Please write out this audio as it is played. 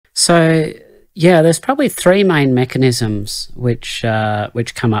So, yeah, there's probably three main mechanisms which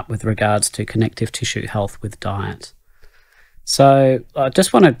come up with regards to connective tissue health with diet. So I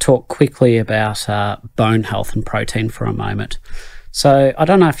just want to talk quickly about bone health and protein for a moment. So I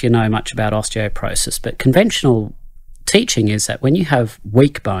don't know if you know much about osteoporosis, but conventional teaching is that when you have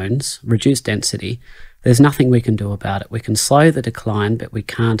weak bones, reduced density, there's nothing we can do about it. We can slow the decline, but we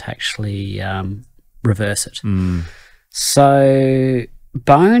can't actually reverse it. So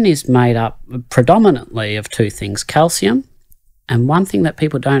bone is made up predominantly of two things, calcium, and one thing that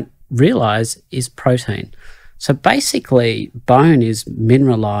people don't realise is protein. So basically, bone is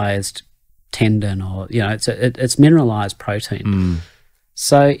mineralised tendon, or, you know, it's mineralised protein.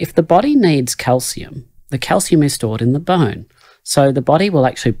 So if the body needs calcium, the calcium is stored in the bone. So the body will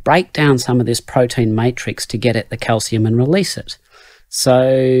actually break down some of this protein matrix to get at the calcium and release it.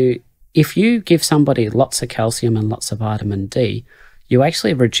 So if you give somebody lots of calcium and lots of vitamin D, you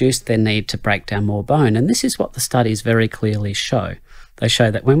actually reduce their need to break down more bone. And this is what the studies very clearly show. They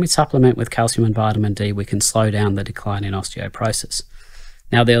show that when we supplement with calcium and vitamin D, we can slow down the decline in osteoporosis.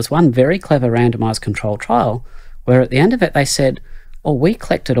 Now, there was one very clever randomized controlled trial where at the end of it they said, oh, we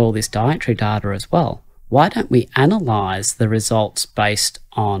collected all this dietary data as well. Why don't we analyse the results based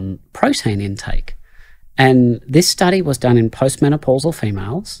on protein intake? And this study was done in postmenopausal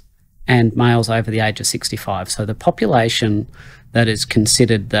females and males over the age of 65. So the population that is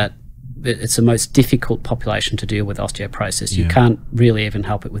considered that it's the most difficult population to deal with osteoporosis. You can't really even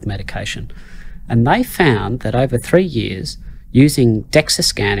help it with medication. And they found that over 3 years, using DEXA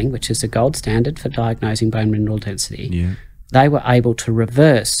scanning, which is the gold standard for diagnosing bone mineral density, they were able to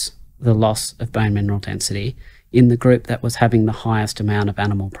reverse the loss of bone mineral density in the group that was having the highest amount of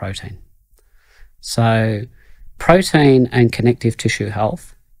animal protein. So protein and connective tissue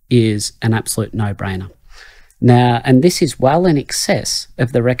health is an absolute no-brainer. Now, and this is well in excess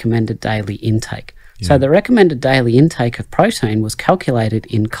of the recommended daily intake. So the recommended daily intake of protein was calculated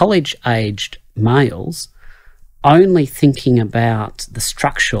in college-aged males, only thinking about the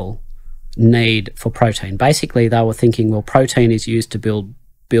structural need for protein. Basically, they were thinking, well, protein is used to build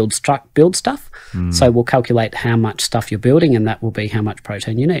stuff, so we'll calculate how much stuff you're building, and that will be how much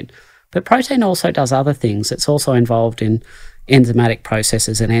protein you need. But protein also does other things. It's also involved in enzymatic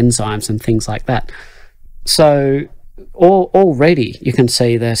processes and enzymes and things like that. So already you can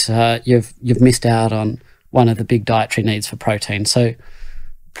see that you've missed out on one of the big dietary needs for protein. So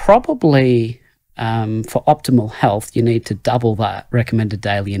probably for optimal health, you need to double that recommended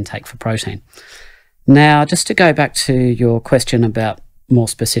daily intake for protein. Now, just to go back to your question about more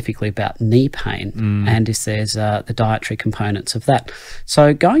specifically about knee pain and if there's the dietary components of that.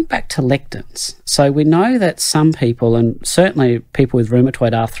 So going back to lectins, so we know that some people, and certainly people with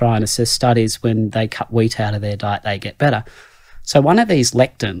rheumatoid arthritis, there's studies when they cut wheat out of their diet, they get better. So one of these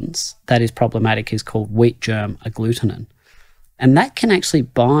lectins that is problematic is called wheat germ agglutinin. And that can actually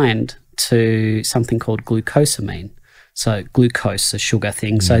bind to something called glucosamine. So glucose, a sugar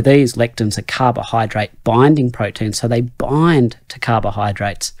thing. So these lectins are carbohydrate binding proteins. So they bind to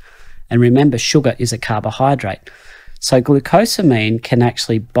carbohydrates. And remember, sugar is a carbohydrate. So glucosamine can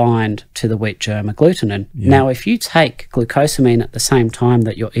actually bind to the wheat germ agglutinin. Now, if you take glucosamine at the same time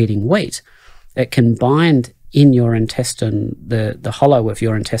that you're eating wheat, it can bind in your intestine, the hollow of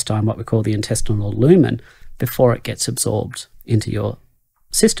your intestine, what we call the intestinal lumen, before it gets absorbed into your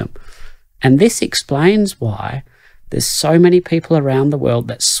system. And this explains why there's so many people around the world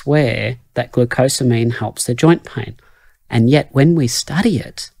that swear that glucosamine helps their joint pain. And yet when we study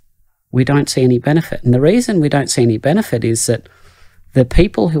it, we don't see any benefit. And the reason we don't see any benefit is that the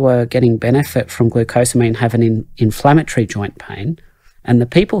people who are getting benefit from glucosamine have an inflammatory joint pain. And the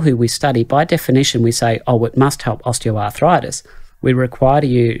people who we study, by definition, we say, oh, it must help osteoarthritis. We require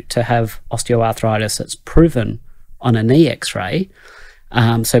you to have osteoarthritis that's proven on a knee x-ray.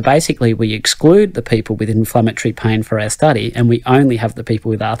 So basically, we exclude the people with inflammatory pain for our study, and we only have the people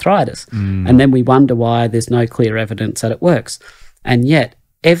with arthritis. And then we wonder why there's no clear evidence that it works. And yet,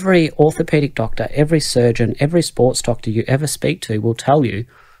 every orthopedic doctor, every surgeon, every sports doctor you ever speak to will tell you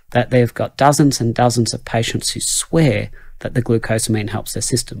that they've got dozens and dozens of patients who swear that the glucosamine helps their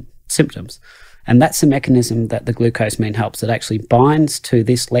symptoms. And that's the mechanism that the glucosamine helps. It actually binds to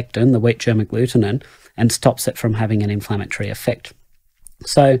this lectin, the wheat germ agglutinin, and stops it from having an inflammatory effect.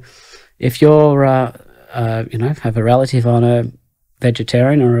 So if you're, have a relative on a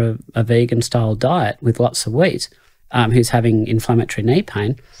vegetarian or a vegan style diet with lots of wheat who's having inflammatory knee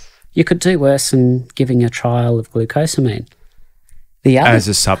pain, you could do worse than giving a trial of glucosamine. As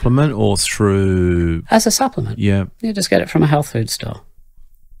a supplement or through? As a supplement. Yeah. You just get it from a health food store.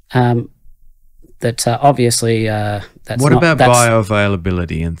 obviously that's what not, about that's,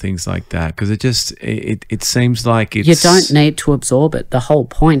 bioavailability and things like that? Because it seems like it's... You don't need to absorb it. The whole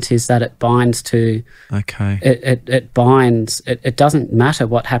point is that it binds to... Okay. It binds. It doesn't matter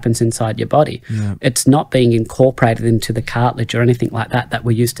what happens inside your body. Yeah. It's not being incorporated into the cartilage or anything like that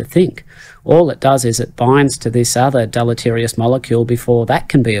we used to think. All it does is it binds to this other deleterious molecule before that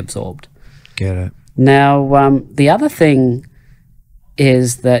can be absorbed. Get it. Now, the other thing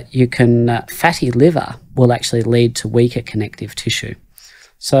is that you can... fatty liver will actually lead to weaker connective tissue.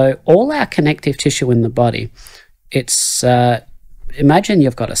 So all our connective tissue in the body, it's... imagine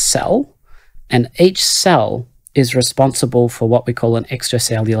you've got a cell, and each cell is responsible for what we call an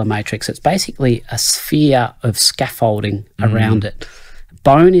extracellular matrix. It's basically a sphere of scaffolding around it.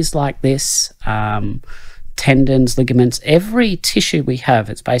 Bone is like this, tendons, ligaments, every tissue we have,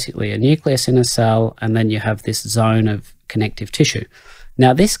 it's basically a nucleus in a cell, and then you have this zone of connective tissue.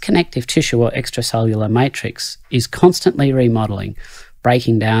 Now, this connective tissue or extracellular matrix is constantly remodeling,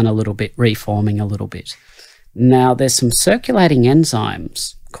 breaking down a little bit, reforming a little bit. Now, there's some circulating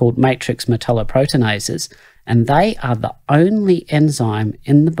enzymes called matrix metalloproteinases, and they are the only enzyme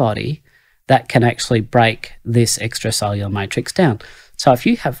in the body that can actually break this extracellular matrix down. So if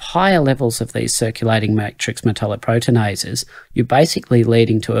you have higher levels of these circulating matrix metalloproteinases, you're basically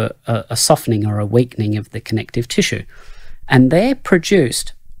leading to a softening or a weakening of the connective tissue. And they're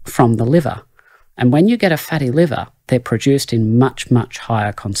produced from the liver. And when you get a fatty liver, they're produced in much, much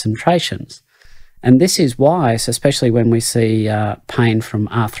higher concentrations. And this is why, so especially when we see pain from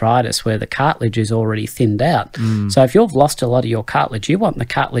arthritis where the cartilage is already thinned out. So if you've lost a lot of your cartilage, you want the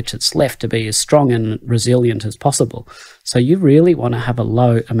cartilage that's left to be as strong and resilient as possible. So you really want to have a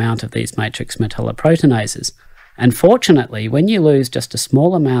low amount of these matrix metalloproteinases. And fortunately, when you lose just a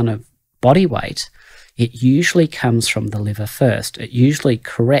small amount of body weight, it usually comes from the liver first. It usually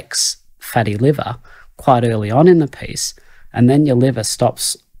corrects fatty liver quite early on in the piece, and then your liver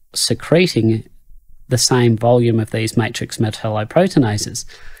stops secreting the same volume of these matrix metalloproteinases.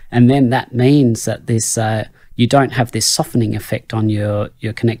 And then that means that this you don't have this softening effect on your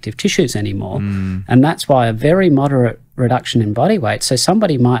connective tissues anymore. And that's why a very moderate reduction in body weight, so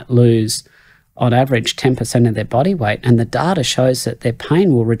somebody might lose on average 10% of their body weight, and the data shows that their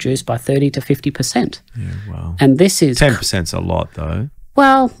pain will reduce by 30 to 50%. Yeah, wow. And this is... 10%'s a lot, though.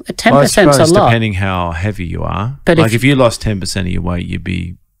 Well, 10%'s a lot. Depending how heavy you are. But like if you lost 10% of your weight, you'd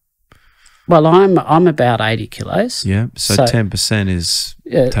be... Well, I'm about 80 kilos. Yeah, so 10% is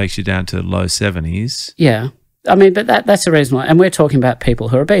takes you down to low 70s. Yeah. I mean, but that's a reasonable... And we're talking about people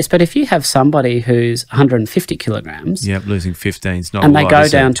who are obese. But if you have somebody who's 150 kilograms... Yeah, losing 15 is not and a lot. And they go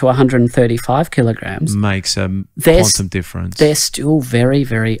down to 135 kilograms... Makes a quantum difference. They're still very,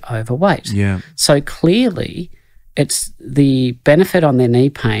 very overweight. Yeah. So clearly, it's the benefit on their knee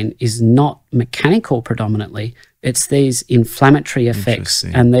pain is not mechanical predominantly. It's these inflammatory effects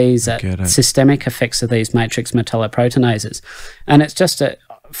and these systemic effects of these matrix metalloproteinases. And it's just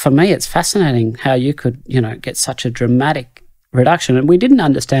for me, it's fascinating how you could, get such a dramatic reduction. And we didn't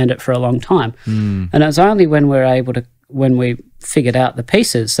understand it for a long time. And it was only when we figured out the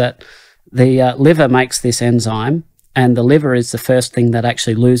pieces that the liver makes this enzyme, and the liver is the first thing that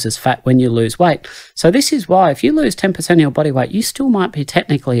actually loses fat when you lose weight. So this is why if you lose 10% of your body weight, you still might be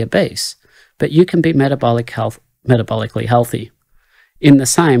technically obese, but you can be metabolically healthy. In the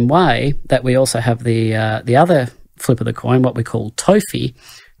same way that we also have the other flip of the coin, what we call TOFI,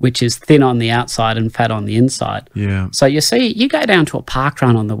 which is thin on the outside and fat on the inside. Yeah. So you see, you go down to a park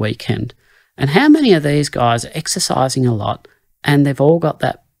run on the weekend, and how many of these guys are exercising a lot and they've all got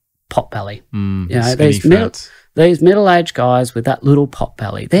that pot belly? These middle-aged guys with that little pot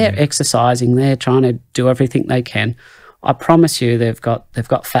belly, they're exercising, they're trying to do everything they can. I promise you they've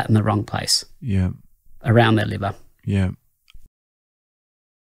got fat in the wrong place. Yeah. Around their liver. Yeah.